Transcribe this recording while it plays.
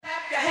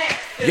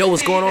Yo,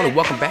 what's going on, and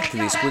welcome back to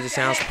the Exquisite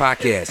Sounds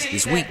Podcast.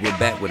 This week, we're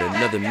back with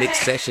another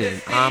mixed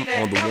session, and I'm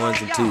on the ones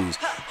and twos.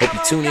 Hope you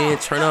tune in,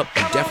 turn up,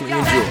 and definitely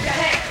enjoy.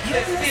 You're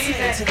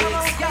listening to the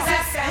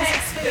Exquisite Sounds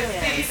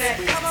Experience with DJ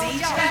Toryn. Come on,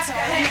 y'all.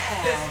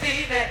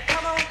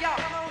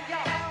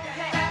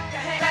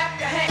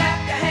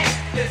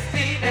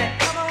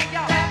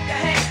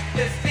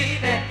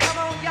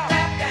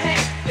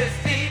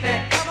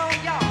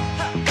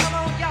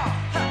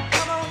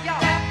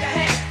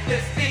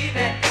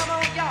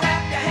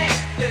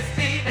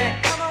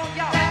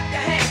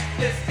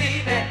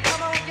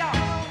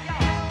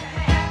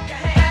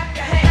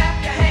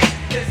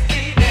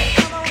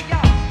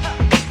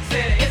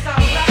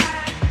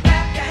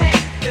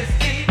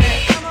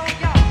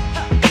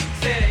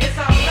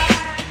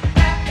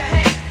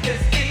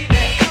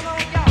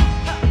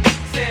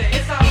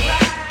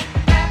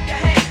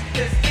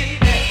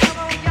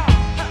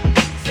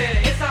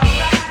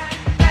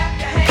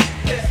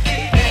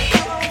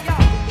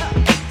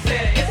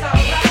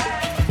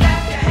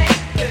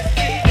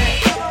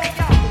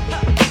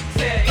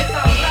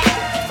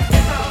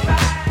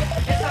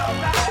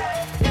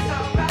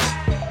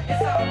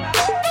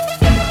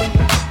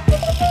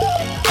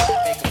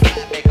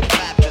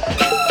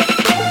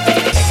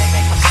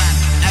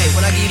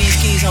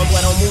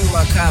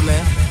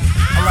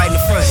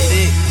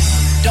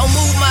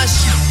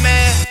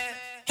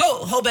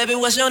 Baby,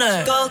 what's your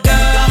name? Go girl,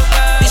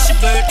 it's your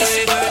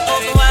birthday.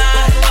 Open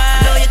wide,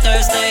 I know you're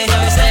thirsty.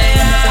 Say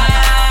and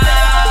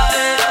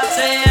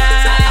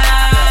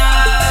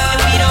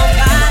we don't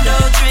buy no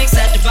drinks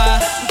at the bar.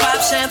 We pop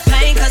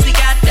champagne cause we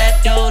got that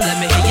dough. Let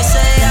me hear you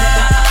say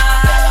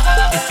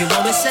if you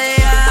want me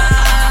say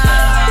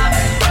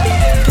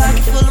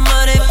Pocket full of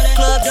money,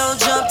 club don't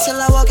jump till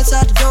I walk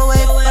inside the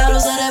doorway.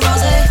 Bottles of that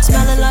rosé,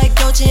 smelling like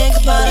Dolce &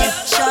 Gabbana.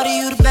 Shawty,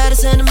 you the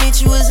baddest, and to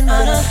meet you is an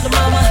honor. La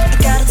mama, I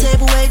got a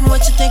table waiting,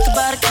 what you think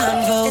about a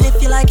convo? And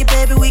if you like it,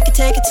 baby, we can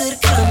take it to the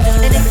condo.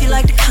 And if you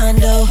like the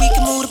condo, we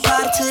can move the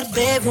party to the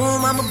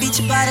bedroom. I'ma beat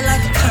your body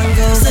like a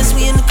Congo. Since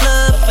we in the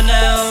club for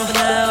now,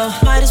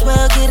 might as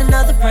well get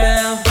another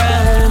round.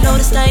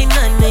 Notice there ain't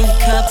nothing in your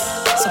cup,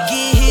 so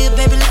get here,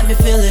 baby, let me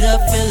fill it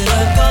up.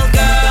 Go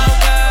girl,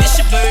 it's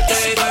your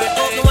birthday.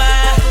 Open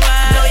wide,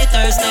 I know you're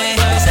thirsty.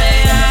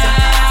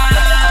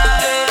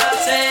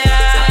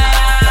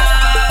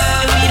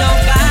 And we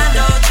don't buy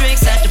no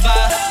drinks at the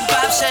bar. We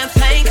pop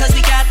champagne cause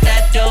we got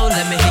that dough.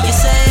 Let me hear you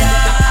say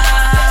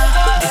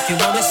if you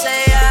want me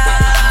say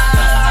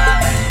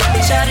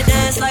Shawty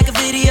dance like a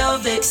video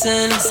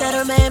vixen. Said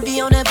her man be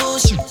on that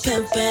bullshit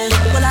pimpin'.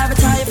 Will I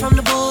retire from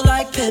the bull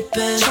like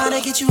Pippin?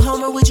 Tryna get you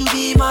home or would you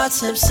be Mark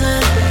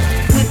Simpson?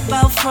 Whip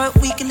out front,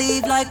 we can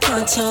leave like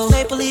pronto.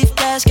 Maple leaf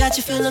dash got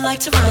you feeling like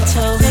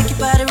Toronto. Make your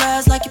body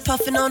rise like you're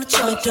puffin' on a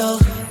joint though.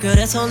 Girl,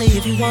 that's only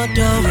if you want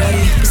though.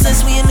 Ready? But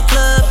since we in the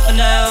club for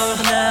now,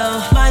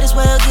 might as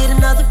well get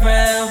another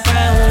round.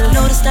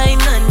 Notice there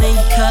ain't nothing in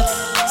your cup,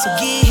 so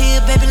get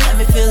here, baby, let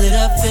me fill it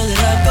up.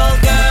 Go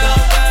girl,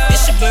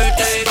 it's your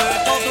birthday.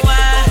 Open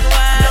wide,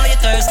 I know you're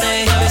thirsty.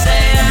 And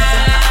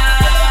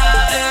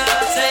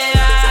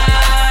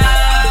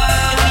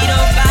we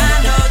don't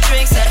buy no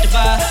drinks at the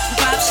bar. We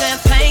pop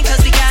champagne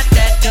cause we got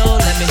that dough.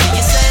 Let me hear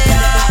you say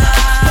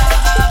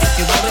if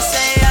you want me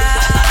say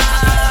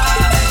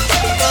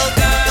go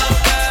girl,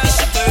 it's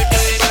your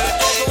birthday.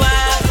 Open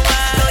wide,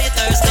 I know you're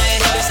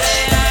thirsty.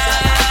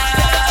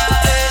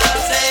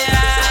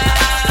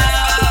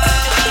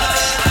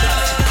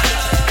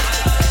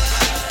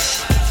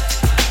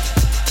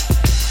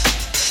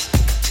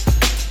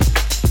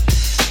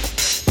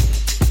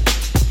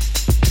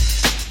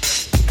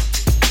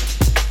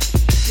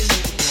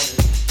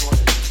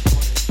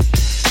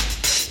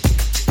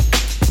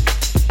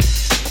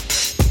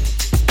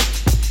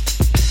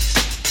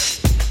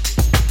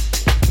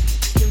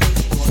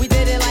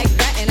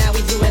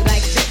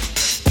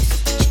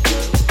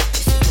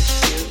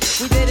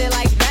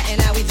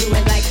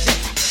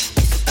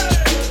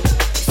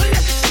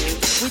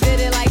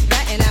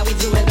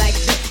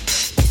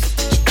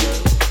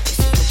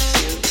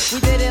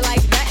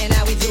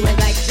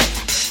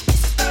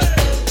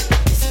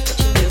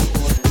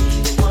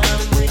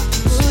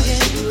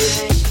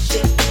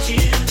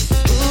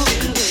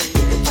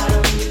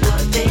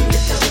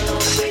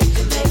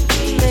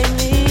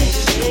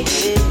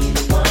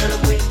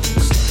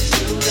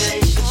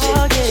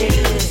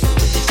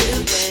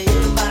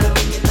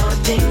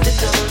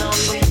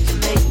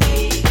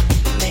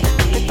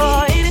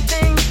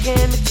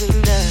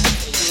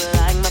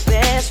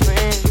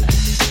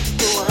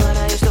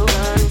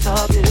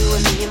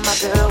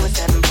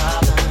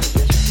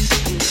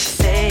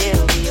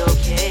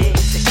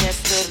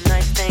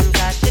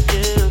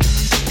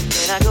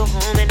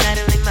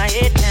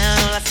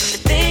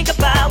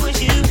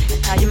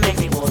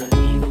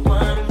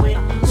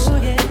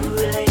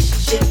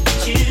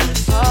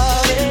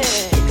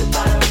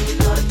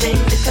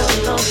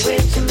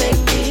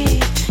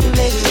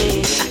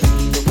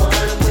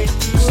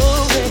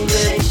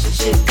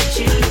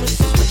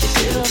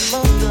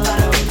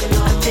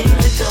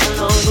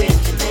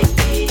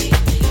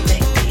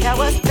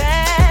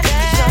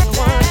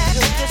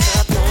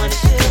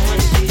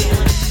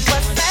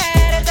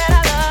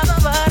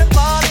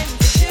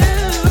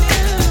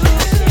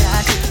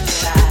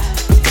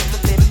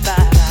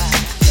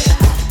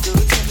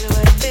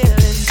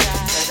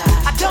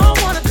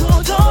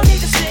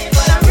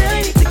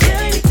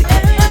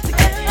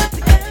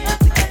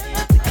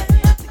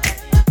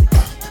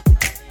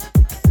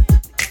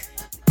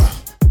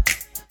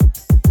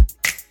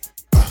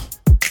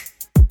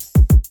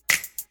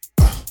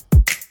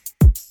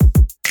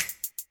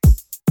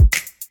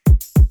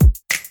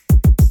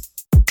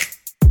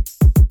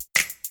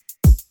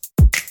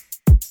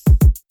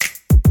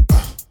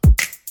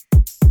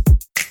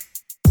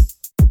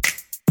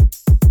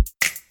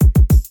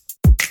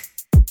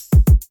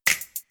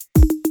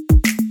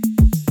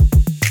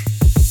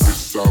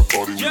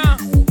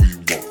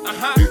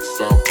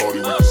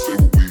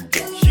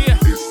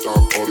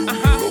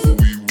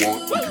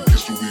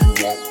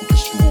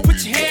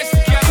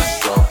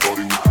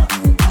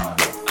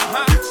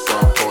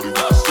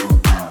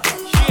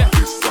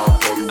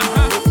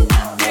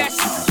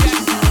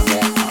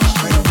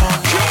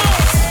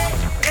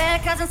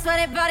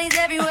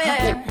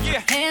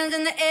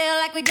 the air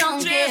like we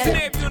don't Jazz care.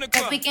 Nip Unicorn.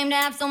 Cause we came to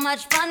have so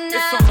much fun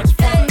now. It's so much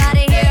fun.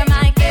 Everybody here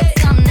might get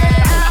some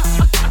now.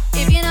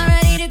 If you're not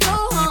ready to go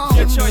home,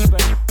 Your choice,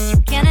 baby.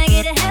 can I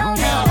get a hell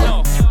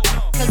no?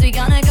 Cause we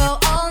gonna go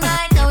all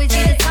night till we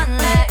see the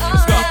sunlight.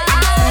 Alright.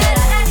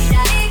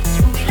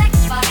 We like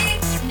to party,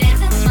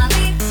 dance in my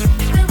league,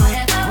 doing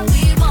whatever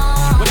we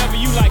want. Whatever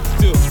you like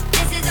to do.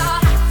 This is our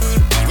house,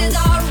 this is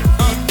our room,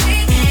 and we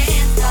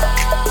can't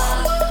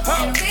stop,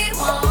 and we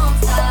won't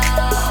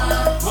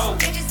stop.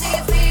 Can't you see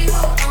it's we who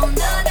own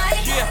the night?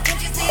 Yeah.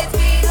 Can't you see it's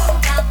we who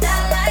got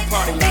that light?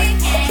 Party We light.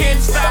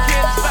 Can't stop,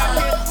 can't stop,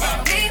 can't stop.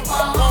 and we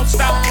Won't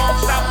stop, won't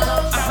stop.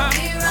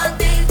 We run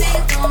things,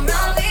 things don't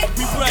run we.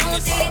 run Don't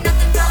this. see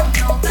nothing from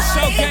nobody. It's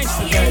so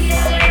gangsta, Yeah, baby.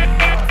 yeah.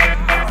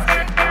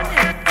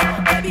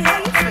 Baby, how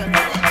you feeling?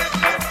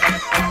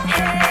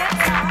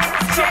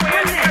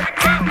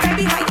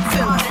 Baby, how you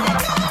feeling?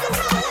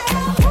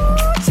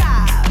 Ooh,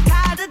 child,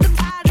 tired of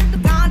the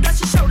gone, dust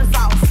your shoulders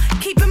off.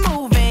 Keep it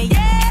moving,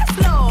 yes,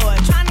 Lord.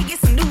 Trying to get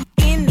some new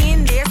in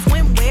there,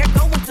 swimwear,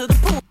 going to the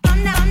pool.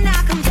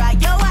 Now, come dry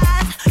your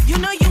eyes. You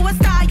know you a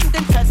star, you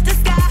can touch the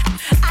sky.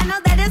 I know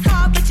that it's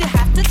hard, but you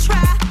have to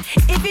try.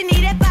 If you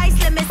need advice,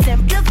 let me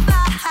simplify.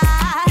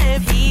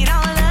 If he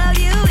don't love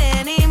you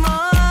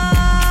anymore,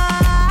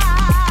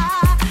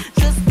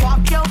 just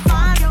walk your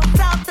fine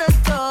out the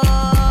door.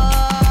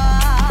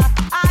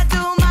 I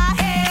do my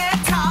hair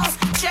toss,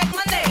 check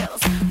my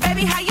nails.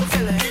 Baby, how you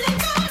feeling?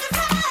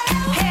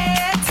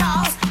 Hair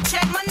toss,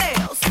 check my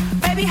nails.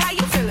 Baby, how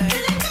you feeling?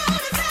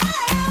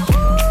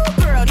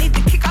 Ooh, girl, need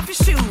to kick off your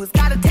shoes.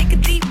 Gotta take a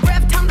deep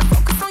breath, time to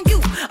focus on you.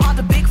 All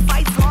the big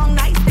fights, long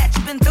nights that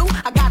you've been through.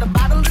 I got a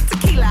bottle of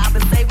tequila I've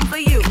been saving for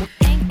you.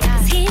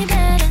 Cause he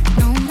better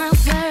know my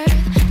worth.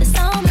 There's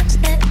so much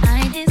that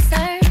I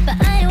deserve, but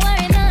I ain't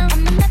worried now.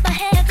 I'ma let my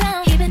hair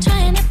down. He been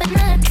trying it, but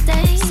not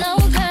today. So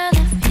girl,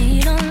 if he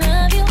don't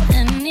love you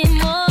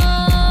anymore,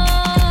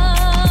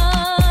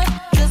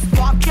 Just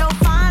walk your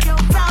fine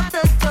out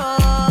the door.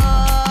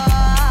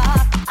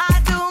 I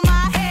do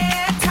my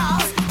hair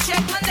toss,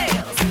 check my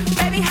nails.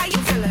 Baby, how you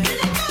feeling?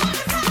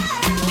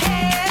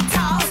 Hair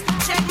toss,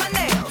 check my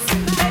nails.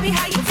 Baby,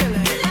 how you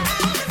feeling?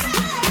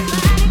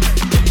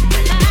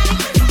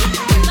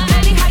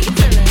 Baby, how you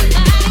feeling?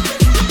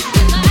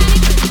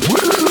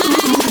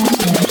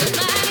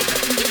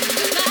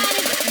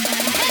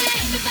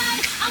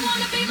 I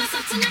wanna be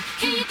myself tonight.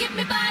 Can you give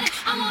me body?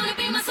 I wanna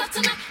be myself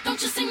tonight.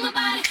 Don't you see my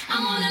body? I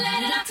wanna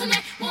let it out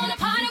tonight. Wanna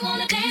party,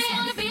 wanna dance.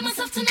 Wanna be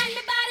myself tonight.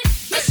 Me body.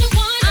 Mission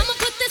 1, I'ma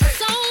put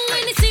this on.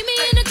 When they see me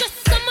in a dress,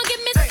 I'ma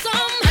give me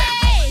some.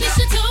 Hey.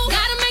 Mission 2,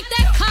 gotta make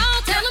that call.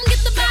 Tell them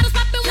get the bottles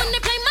poppin' when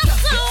they play my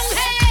song.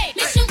 Hey.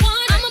 Mission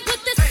 1, I'ma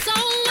put this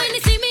on. When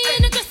they see me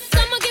in a dress,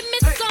 I'ma give me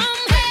some.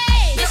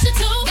 Hey. Mission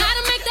 2,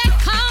 gotta make that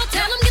call.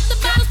 Tell them get the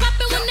bottles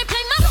poppin' when they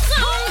play my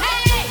song.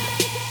 Hey.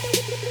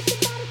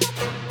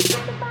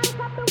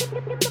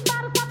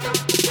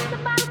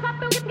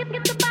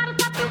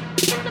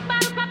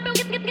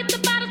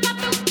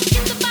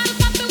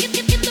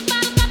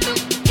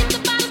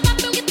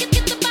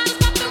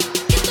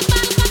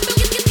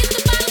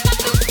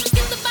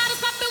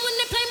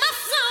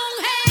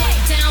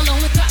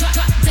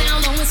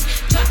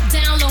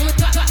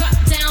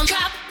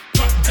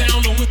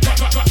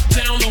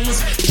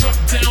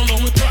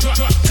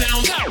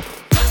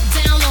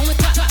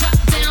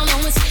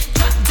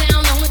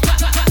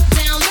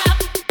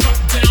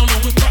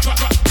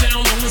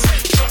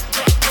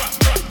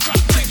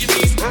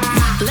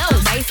 Low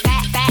waist,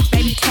 fat,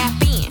 baby, tap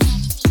in.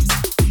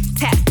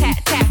 Tap, tap,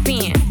 tap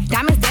in.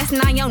 Diamonds dancing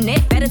on your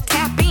neck, better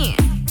tap in.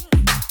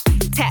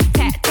 Tap,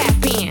 tap,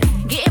 tap in.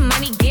 Getting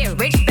money, get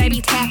rich,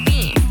 baby, tap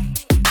in.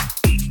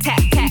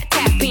 Tap, tap,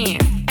 tap in.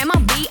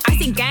 MOB,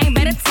 icy gang,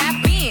 better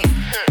tap in.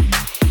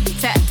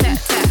 Tap, tap,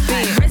 tap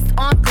in. Wrist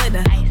on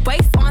glitter,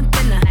 waist on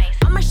thinner.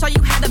 I'ma show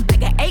you how to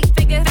bag an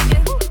 8-figure.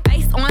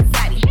 Face on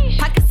zaddy,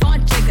 pockets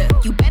on jigger.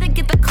 You better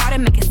get the card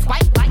and make it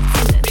swipe like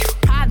Tinder.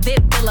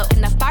 Private villa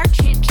in the far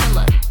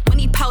chinchilla. When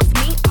he posts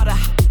me, all the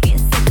get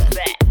sicker.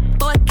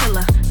 Boy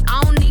killer,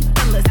 I don't need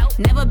fillers.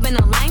 Never been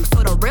a lame,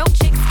 so the real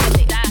chicks feel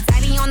it.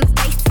 Daddy on the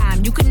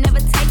FaceTime, you can never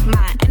take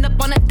mine. End up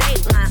on a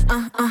dateline,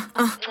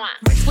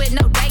 Rich with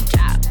no day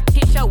job,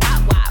 hit your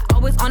wop.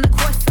 Always on the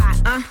court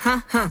side,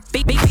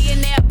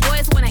 Billionaire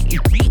boys wanna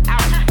eat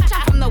out.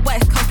 Shot from the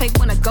west coast, they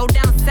wanna go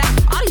down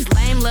south. All these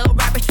lame little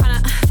rappers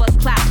tryna for the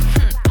clout.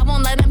 I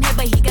won't let him hit,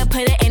 but he can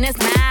put it in his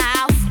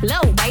mouth.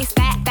 Low waist,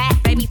 fat,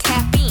 baby,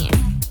 tap in.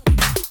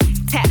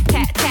 Tap,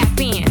 tap, tap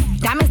in.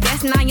 Diamonds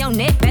dancing on your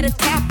neck, better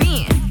tap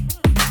in.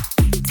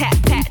 Tap,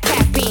 tap,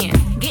 tap in.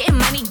 Getting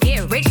money,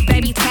 get rich,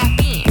 baby, tap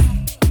in.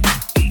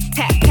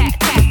 Tap, tap,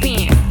 tap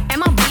in.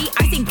 MOB,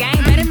 icy gang,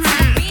 better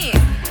tap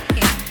in.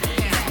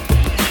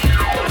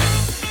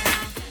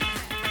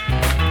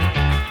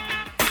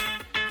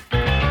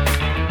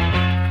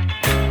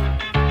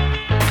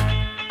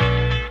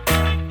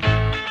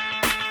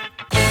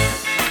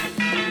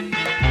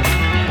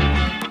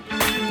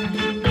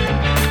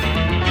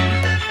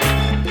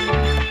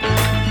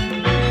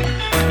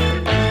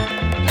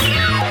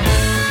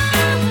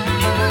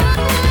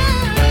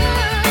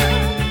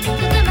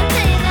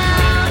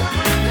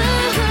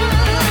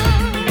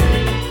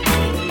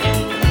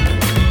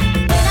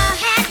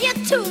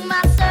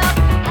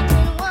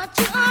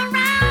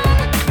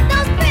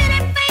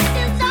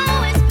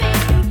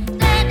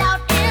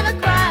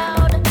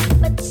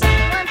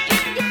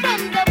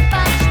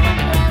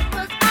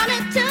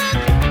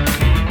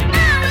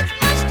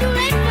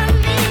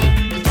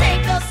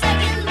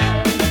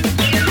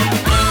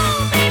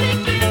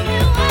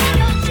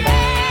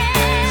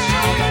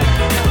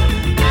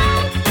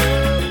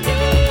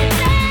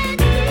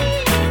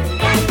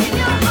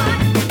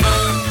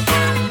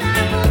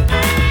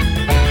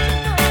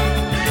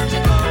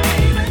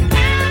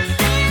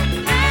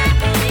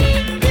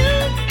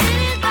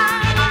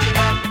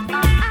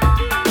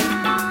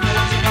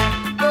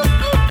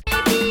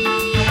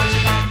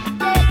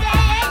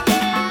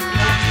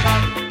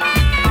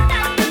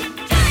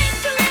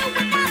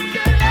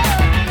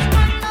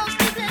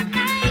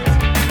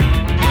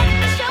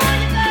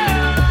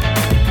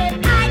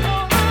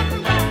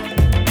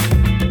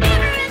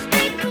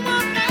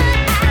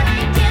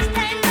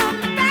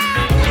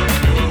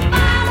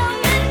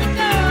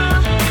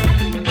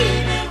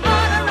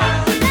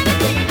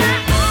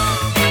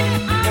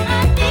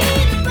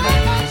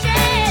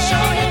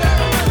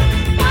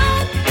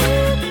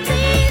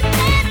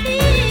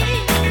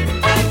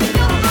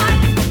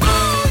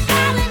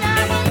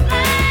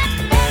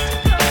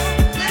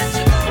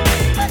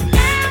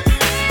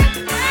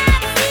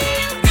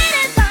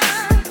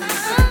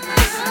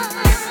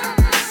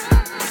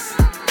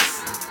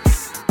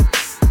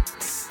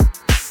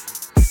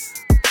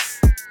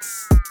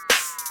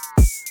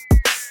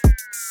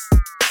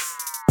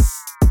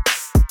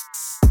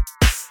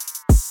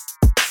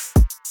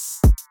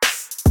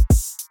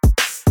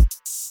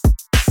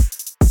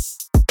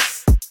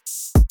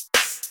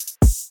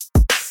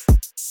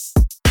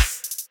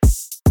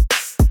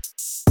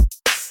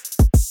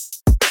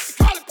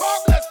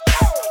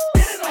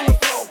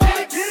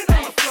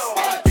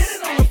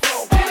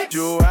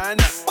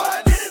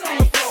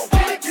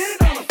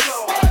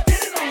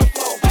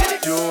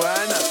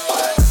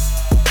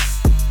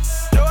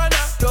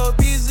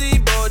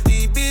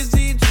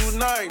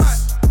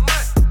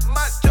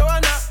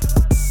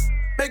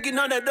 knocking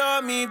on the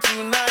door, me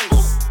tonight.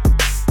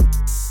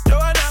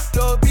 Joanna,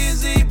 your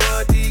busy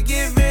body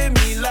giving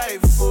me life,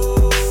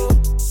 oh.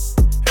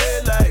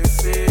 Hey,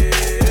 life, hey.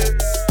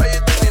 How you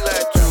do me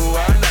like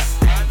Joanna?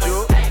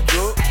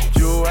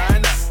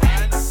 Joanna.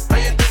 How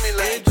you do me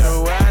like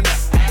Joanna?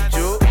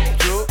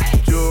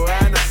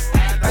 Joanna.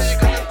 How you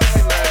gonna do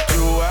me like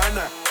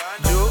Joanna?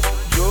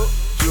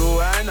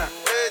 Joanna.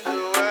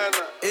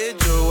 Hey,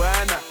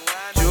 Joanna.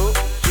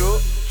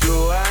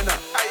 Joanna.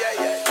 Ay, ay,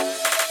 ay.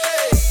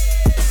 Hey.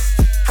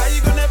 How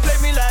you gonna play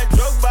me like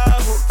Drogba?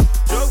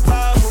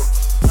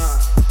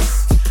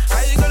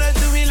 How you gonna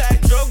do me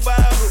like Drogba?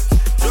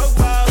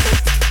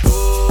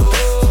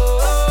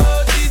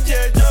 Oh,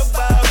 DJ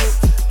Drogba.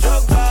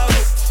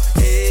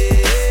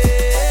 Hey,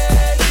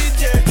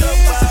 DJ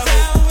Drogba.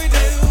 How we do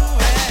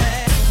it.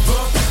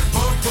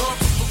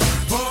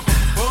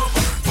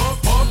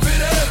 Bump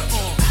it up.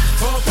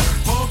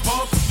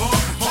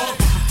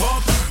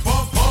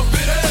 Bump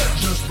it up.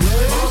 Just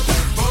bump it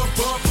up.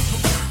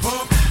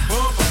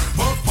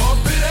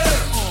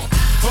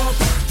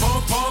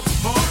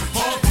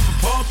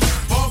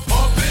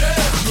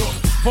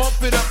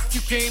 Pump it up,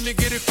 you came to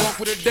get it funk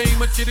with a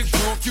dame, shit is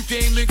drunk, you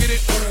came to get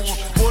it on.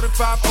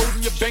 45 O's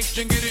in your bank,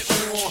 then get it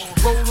on.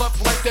 Roll up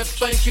like that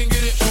thing, can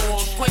get it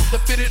on. Plank to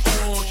fit it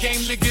on,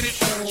 came to get it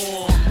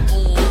on.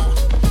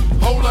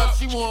 Hold up,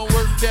 she wanna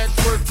work that.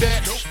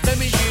 Let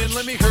me in,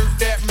 let me hurt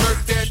that,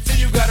 murk that. Then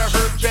you gotta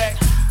hurt back.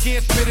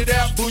 Can't spit it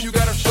out, boo, you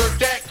gotta shirt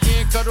that.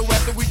 Can't cut her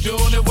after we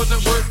doing it,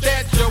 wasn't worth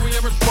that. Joey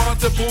ain't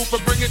responsible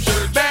for bringing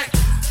dirt back.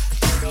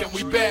 Can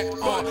we back?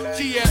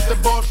 She asked the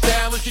boss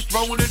down and she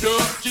throwing it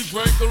up. She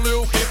drank a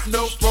little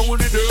hypno, throwing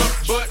it up.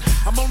 But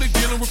I'm only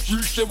dealing with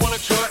freaks that wanna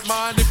cut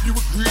mine. If you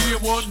agree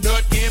and want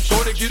nut, can't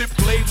afford to get it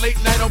played late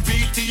night on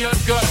BT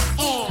Uncut.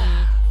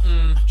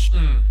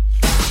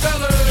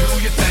 Fellas, do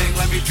your thing,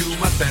 let me do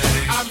my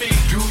thing. I mean,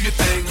 do your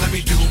thing, let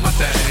me do my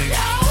thing.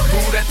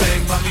 Move that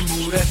thing, mommy,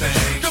 move that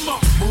thing. Come on,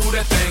 move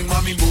that thing,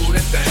 mommy, move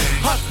that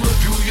thing. Hustle,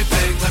 do your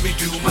thing, let me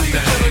do my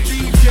thing.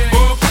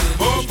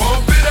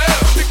 Bump it up.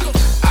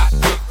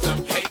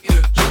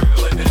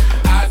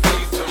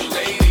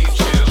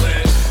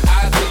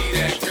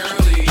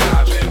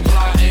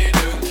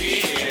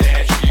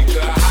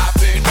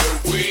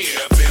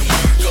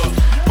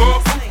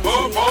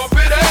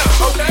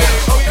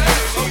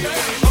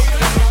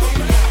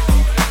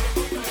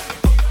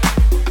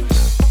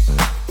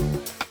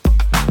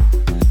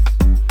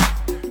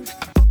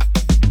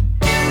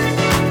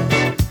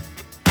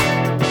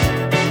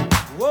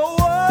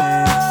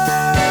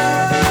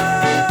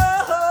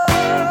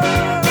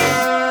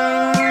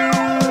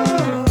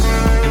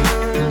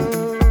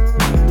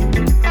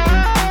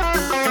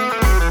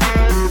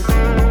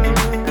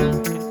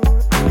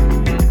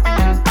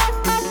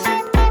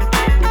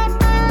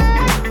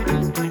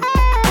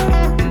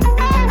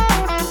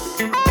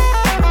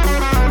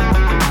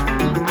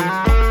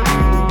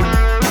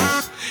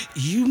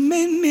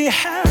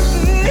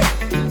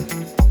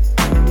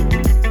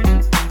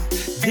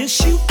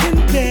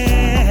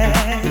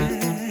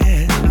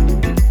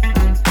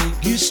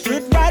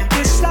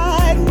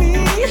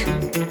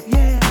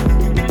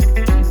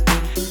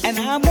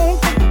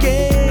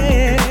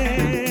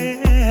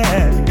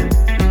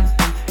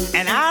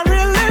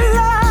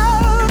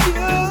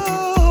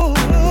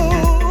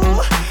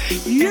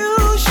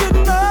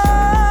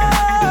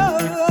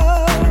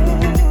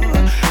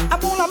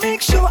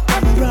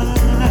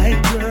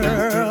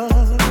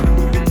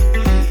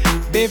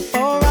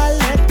 Before I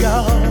let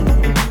go,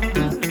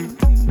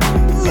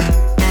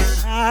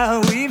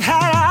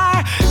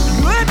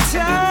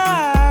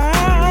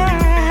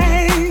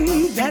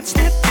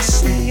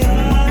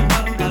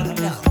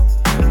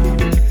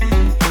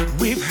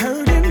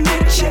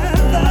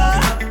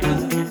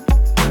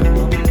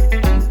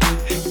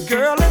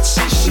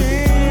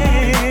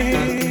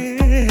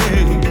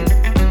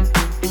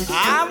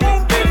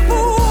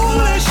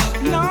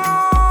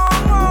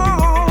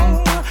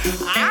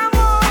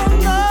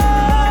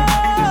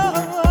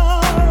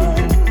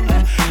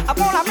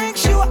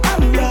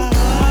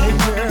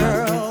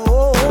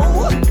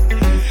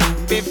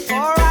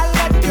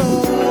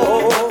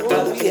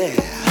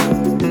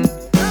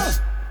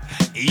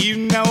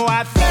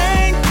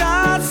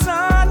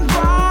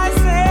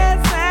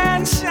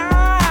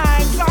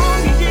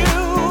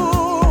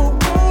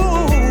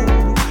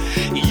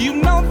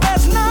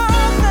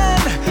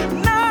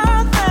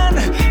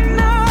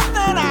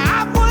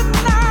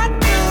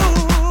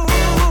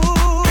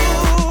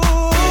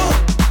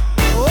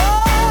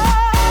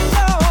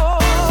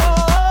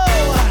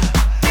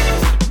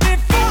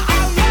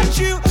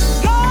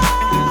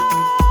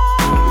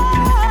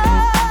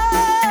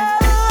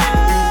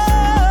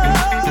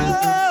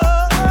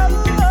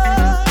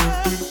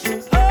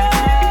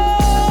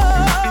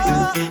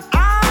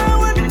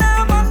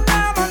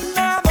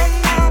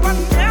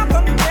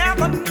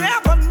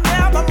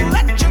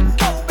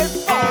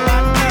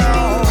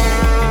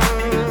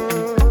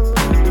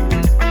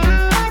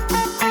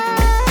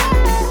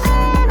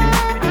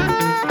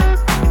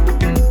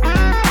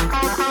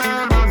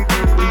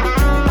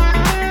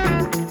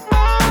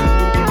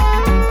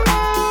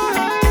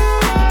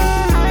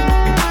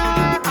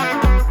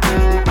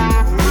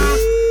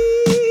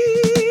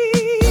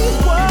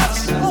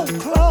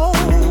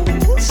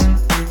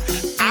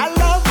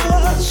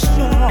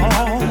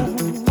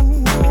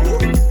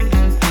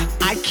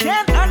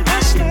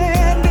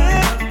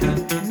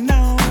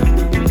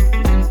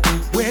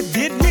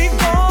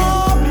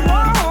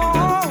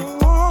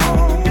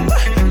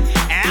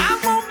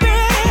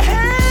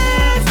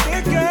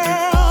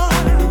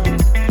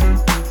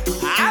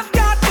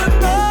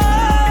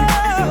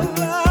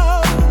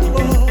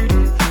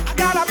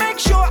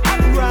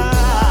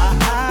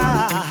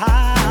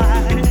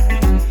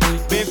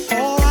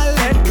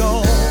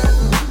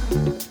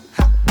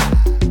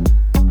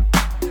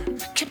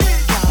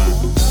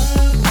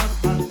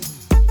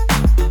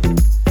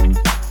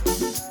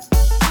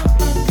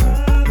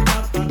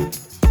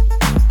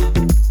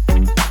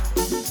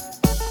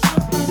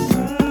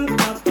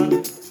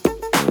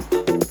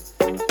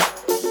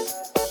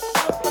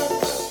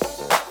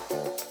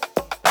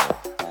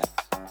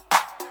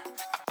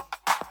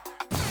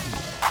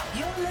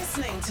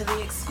 listening to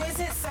the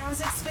Exquisite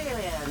Sounds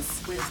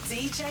Experience with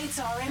DJ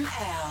Toryn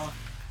L.